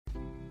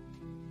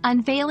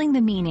Unveiling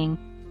the Meaning,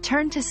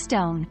 Turn to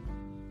Stone.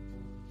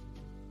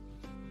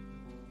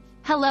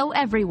 Hello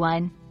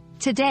everyone.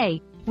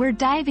 Today, we're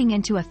diving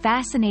into a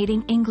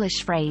fascinating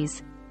English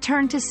phrase,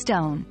 turn to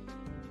stone.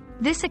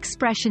 This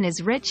expression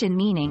is rich in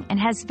meaning and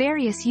has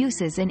various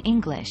uses in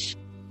English.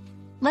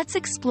 Let's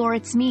explore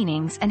its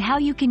meanings and how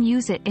you can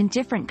use it in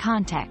different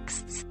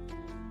contexts.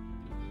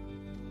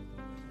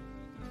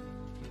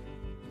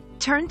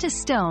 Turn to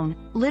stone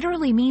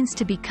literally means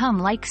to become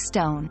like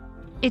stone.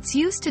 It's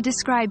used to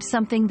describe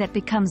something that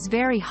becomes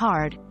very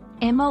hard,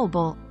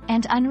 immobile,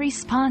 and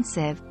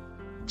unresponsive,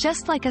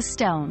 just like a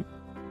stone.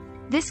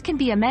 This can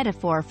be a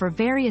metaphor for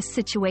various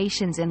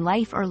situations in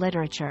life or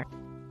literature.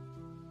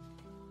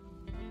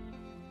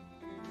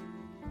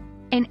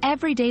 In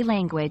everyday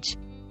language,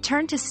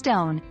 turn to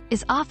stone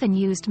is often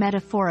used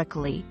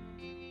metaphorically.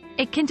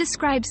 It can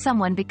describe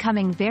someone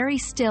becoming very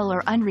still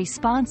or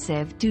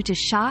unresponsive due to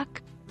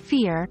shock,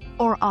 fear,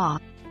 or awe.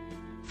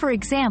 For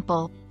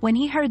example, when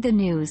he heard the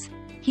news,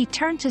 he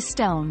turned to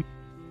stone.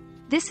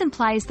 This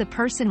implies the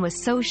person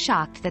was so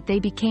shocked that they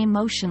became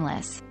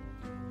motionless.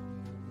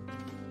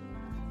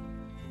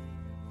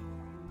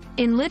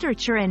 In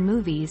literature and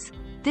movies,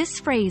 this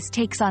phrase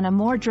takes on a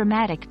more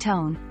dramatic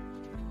tone.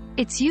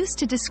 It's used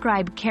to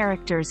describe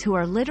characters who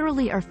are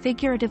literally or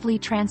figuratively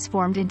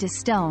transformed into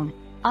stone,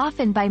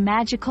 often by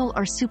magical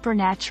or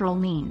supernatural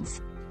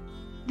means.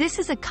 This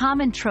is a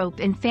common trope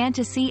in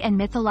fantasy and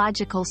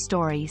mythological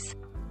stories.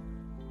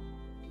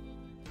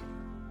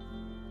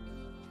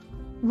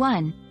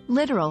 1.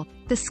 Literal,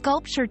 the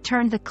sculpture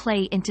turned the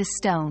clay into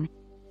stone.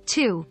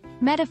 2.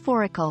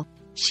 Metaphorical,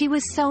 she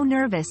was so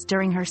nervous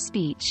during her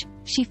speech,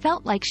 she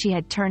felt like she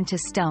had turned to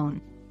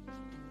stone.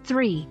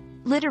 3.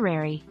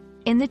 Literary,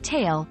 in the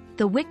tale,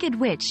 the wicked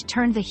witch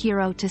turned the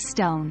hero to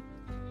stone.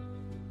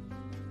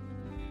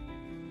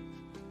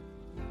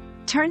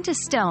 Turn to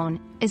stone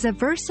is a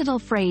versatile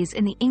phrase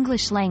in the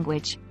English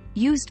language,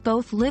 used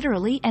both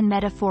literally and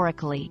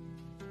metaphorically.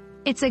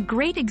 It's a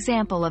great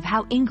example of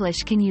how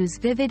English can use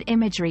vivid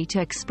imagery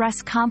to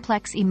express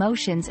complex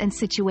emotions and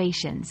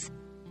situations.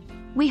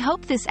 We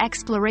hope this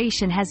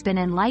exploration has been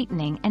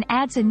enlightening and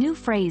adds a new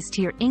phrase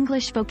to your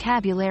English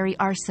vocabulary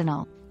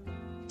arsenal.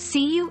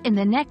 See you in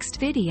the next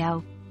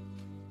video.